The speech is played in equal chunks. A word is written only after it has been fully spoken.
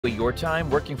Your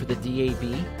time working for the DAB?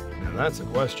 Now that's a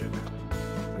question.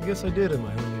 I guess I did in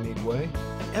my own unique way.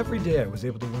 Every day I was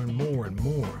able to learn more and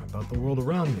more about the world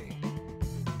around me.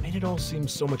 It made it all seem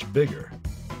so much bigger.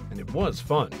 And it was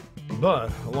fun.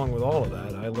 But, along with all of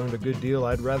that, I learned a good deal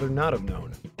I'd rather not have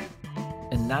known.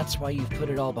 And that's why you've put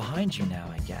it all behind you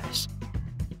now, I guess.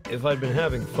 If I'd been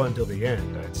having fun till the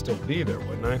end, I'd still be there,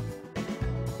 wouldn't I?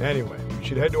 Anyway, we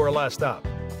should head to our last stop.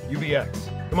 UBX.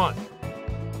 Come on.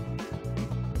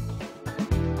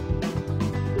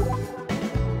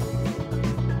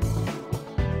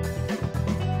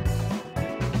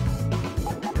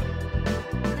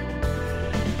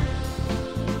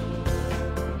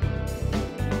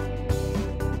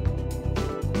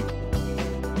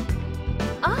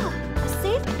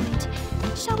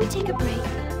 Shall we take a break?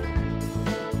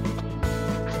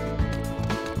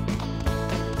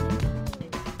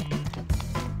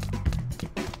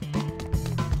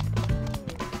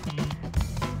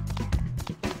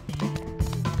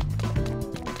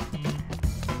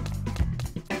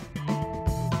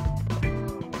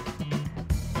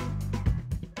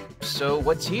 So,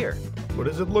 what's here? What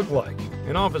does it look like?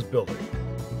 An office building.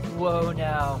 Whoa,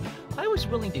 now. I was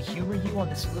willing to humor you on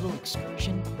this little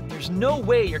excursion, but there's no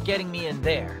way you're getting me in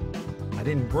there. I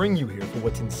didn't bring you here for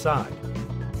what's inside.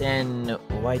 Then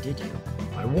why did you?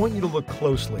 I want you to look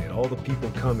closely at all the people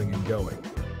coming and going.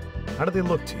 How do they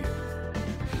look to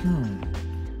you?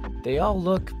 They all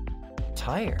look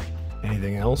tired.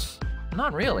 Anything else?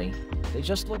 Not really. They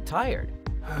just look tired.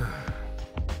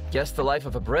 Guess the life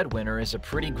of a breadwinner is a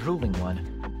pretty grueling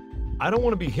one. I don't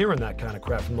want to be hearing that kind of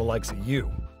crap from the likes of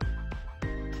you.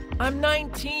 I'm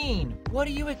 19. What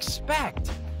do you expect?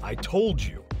 I told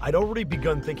you. I'd already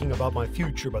begun thinking about my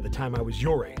future by the time I was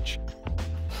your age.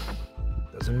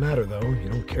 Doesn't matter, though. You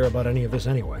don't care about any of this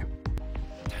anyway.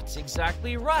 That's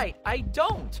exactly right. I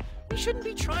don't. We shouldn't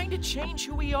be trying to change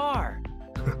who we are.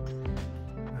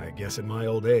 I guess at my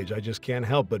old age, I just can't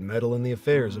help but meddle in the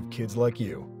affairs of kids like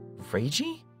you.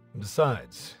 Ragey?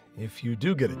 Besides, if you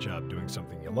do get a job doing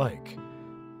something you like,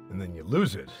 and then you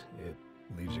lose it, it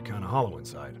leaves you kind of hollow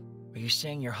inside. Are you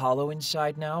saying you're hollow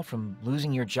inside now from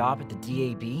losing your job at the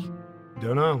DAB?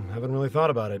 Don't know. Haven't really thought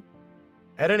about it.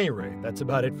 At any rate, that's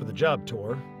about it for the job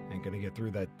tour. Ain't gonna get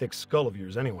through that thick skull of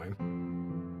yours anyway.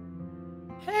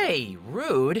 Hey,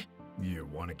 rude. You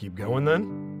want to keep going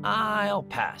then? I'll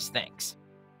pass, thanks.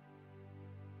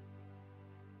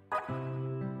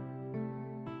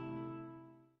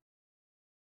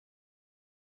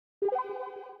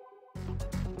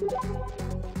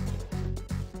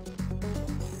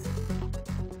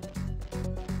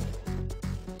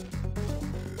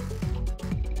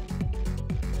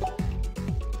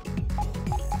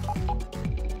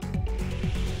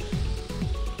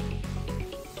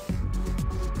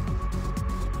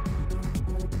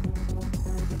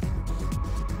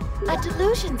 A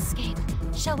delusionscape.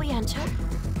 Shall we enter?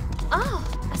 Oh,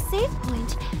 a save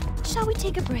point. Shall we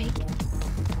take a break?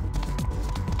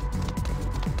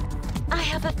 I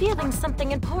have a feeling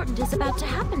something important is about to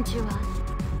happen to us.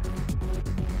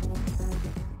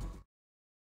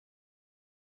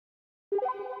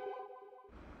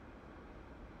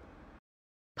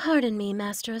 Pardon me,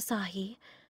 Master Asahi.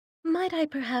 Might I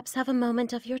perhaps have a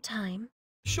moment of your time?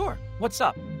 Sure, what's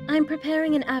up? I'm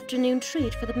preparing an afternoon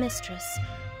treat for the mistress,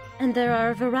 and there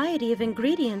are a variety of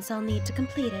ingredients I'll need to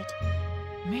complete it.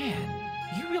 Man,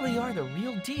 you really are the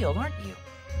real deal, aren't you?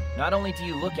 Not only do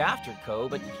you look after Ko,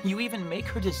 but you even make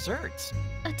her desserts.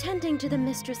 Attending to the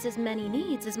mistress's many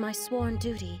needs is my sworn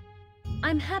duty.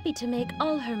 I'm happy to make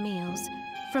all her meals,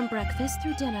 from breakfast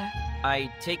through dinner.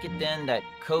 I take it then that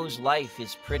Ko's life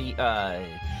is pretty,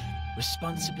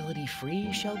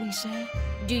 responsibility-free, shall we say?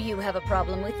 Do you have a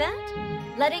problem with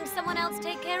that? Letting someone else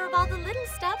take care of all the little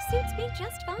stuff suits me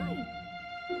just fine.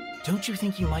 Don't you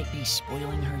think you might be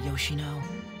spoiling her, Yoshino?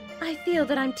 I feel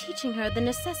that I'm teaching her the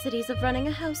necessities of running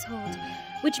a household,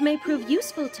 which may prove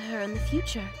useful to her in the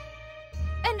future.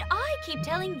 And I keep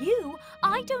telling you,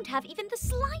 I don't have even the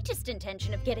slightest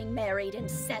intention of getting married and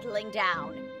settling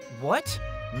down. What?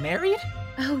 Married?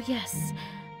 Oh yes,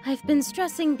 I've been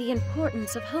stressing the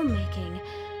importance of homemaking,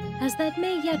 as that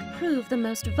may yet prove the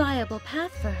most viable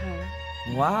path for her.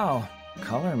 Wow,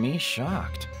 color me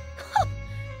shocked.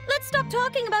 Let's stop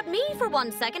talking about me for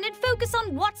 1 second and focus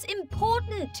on what's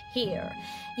important here.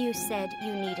 You said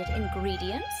you needed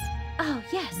ingredients? Oh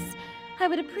yes, I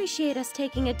would appreciate us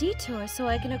taking a detour so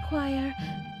I can acquire...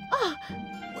 Oh,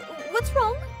 what's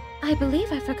wrong? I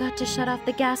believe I forgot to shut off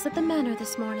the gas at the manor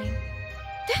this morning.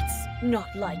 That's not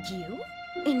like you.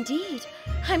 Indeed.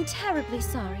 I'm terribly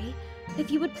sorry. If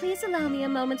you would please allow me a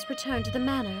moment's return to the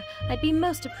manor, I'd be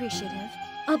most appreciative.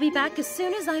 I'll be back as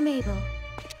soon as I'm able.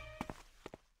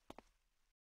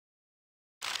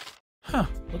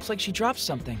 Looks like she dropped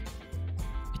something.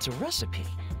 It's a recipe.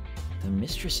 The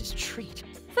mistress's treat.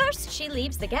 First, she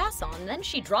leaves the gas on, then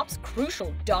she drops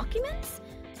crucial documents?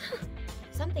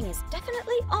 Something is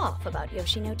definitely off about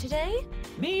Yoshino today.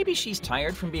 Maybe she's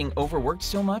tired from being overworked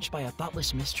so much by a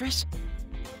thoughtless mistress?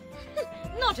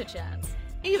 Not a chance.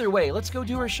 Either way, let's go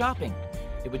do her shopping.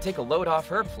 It would take a load off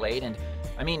her plate, and,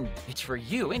 I mean, it's for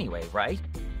you anyway, right?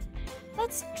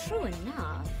 That's true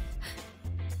enough.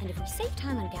 And if we save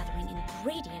time on gathering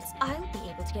ingredients, I'll be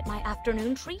able to get my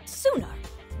afternoon treat sooner.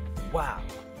 Wow,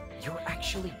 you're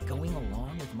actually going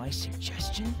along with my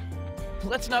suggestion?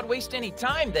 Let's not waste any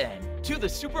time then. To the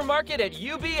supermarket at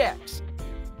UBX.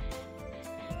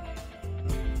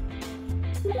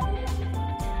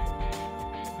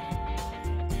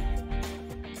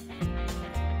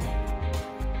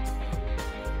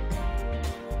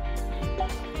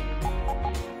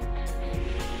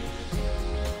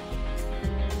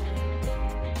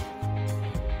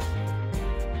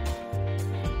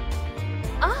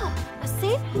 Ah, a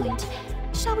save point.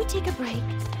 Shall we take a break?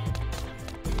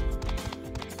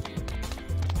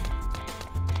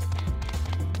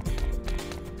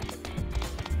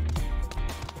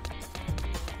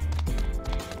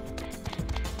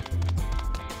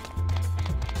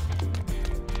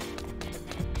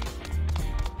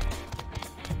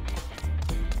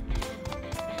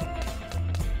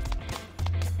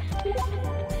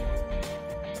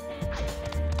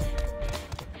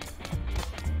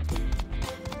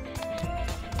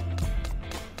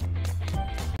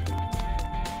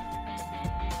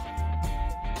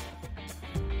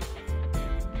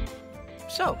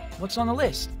 So, what's on the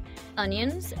list?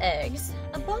 Onions, eggs,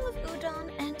 a bowl of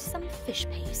udon, and some fish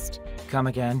paste. Come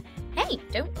again? Hey,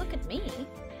 don't look at me.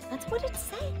 That's what it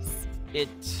says. It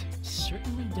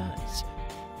certainly does.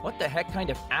 What the heck kind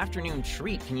of afternoon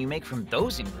treat can you make from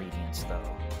those ingredients,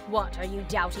 though? What, are you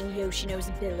doubting Yoshino's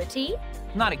ability?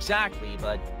 Not exactly,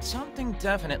 but something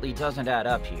definitely doesn't add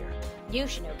up here.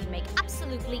 Yoshino can make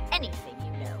absolutely anything,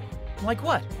 you know. Like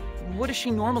what? What does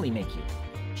she normally make you?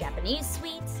 Japanese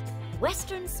sweets,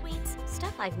 Western sweets,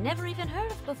 stuff I've never even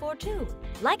heard of before, too.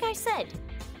 Like I said,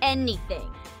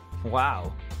 anything.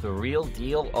 Wow, the real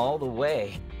deal all the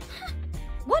way.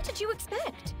 What did you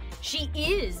expect? She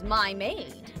is my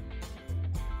maid.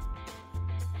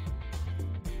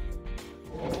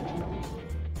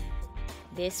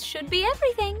 This should be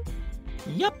everything.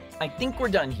 Yep, I think we're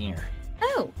done here.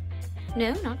 Oh,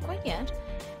 no, not quite yet.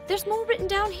 There's more written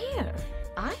down here.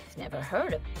 I've never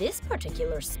heard of this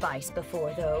particular spice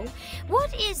before, though.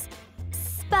 What is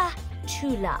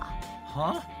spatula?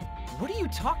 Huh? What are you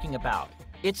talking about?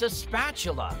 It's a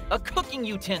spatula, a cooking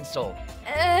utensil.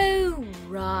 Oh,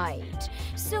 right.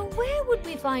 So where would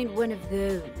we find one of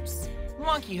those?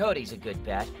 Mon Quixote's a good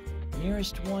bet.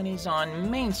 Nearest one is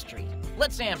on Main Street.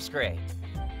 Let's Amscray.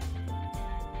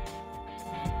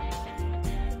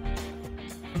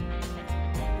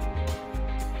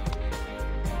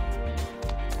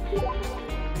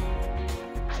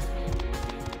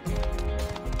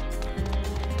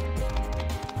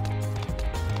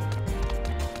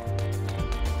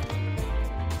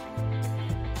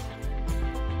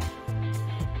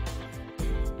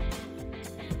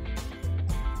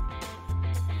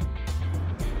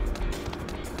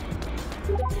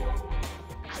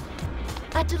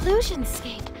 A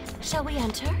delusionscape. Shall we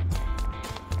enter?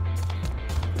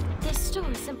 This store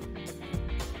is some...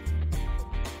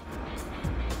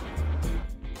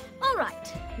 All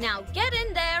right, now get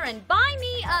in there and buy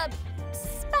me a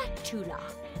spatula.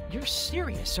 You're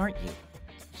serious, aren't you?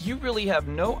 You really have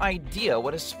no idea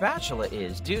what a spatula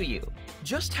is, do you?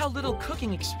 Just how little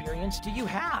cooking experience do you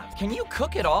have? Can you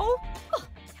cook at all? Oh,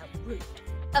 how rude.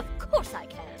 Of course I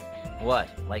can. What,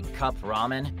 like cup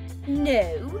ramen?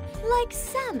 No, like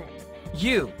salmon.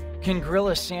 You can grill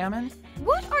a salmon?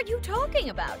 What are you talking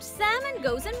about? Salmon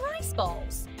goes in rice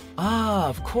balls. Ah,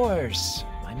 of course.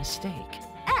 My mistake.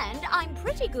 And I'm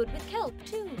pretty good with kelp,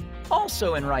 too.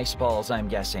 Also in rice balls, I'm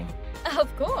guessing.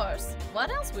 Of course.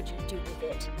 What else would you do with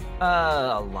it?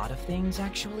 A lot of things,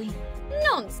 actually.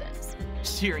 Nonsense.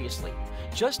 Seriously,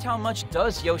 just how much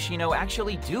does Yoshino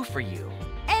actually do for you?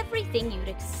 Everything you'd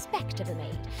expect of a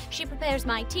maid. She prepares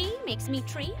my tea, makes me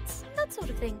treats, that sort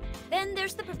of thing. Then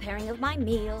there's the preparing of my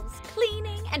meals,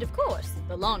 cleaning, and of course,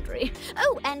 the laundry.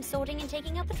 Oh, and sorting and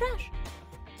taking out the trash.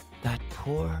 That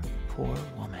poor, poor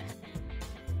woman.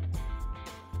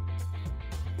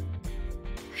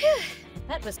 Phew,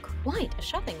 that was quite a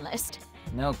shopping list.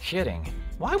 No kidding.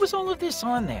 Why was all of this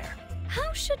on there?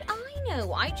 How should I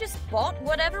know? I just bought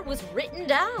whatever was written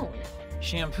down.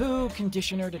 Shampoo,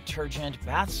 conditioner, detergent,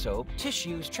 bath soap,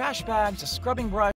 tissues, trash bags, a scrubbing brush.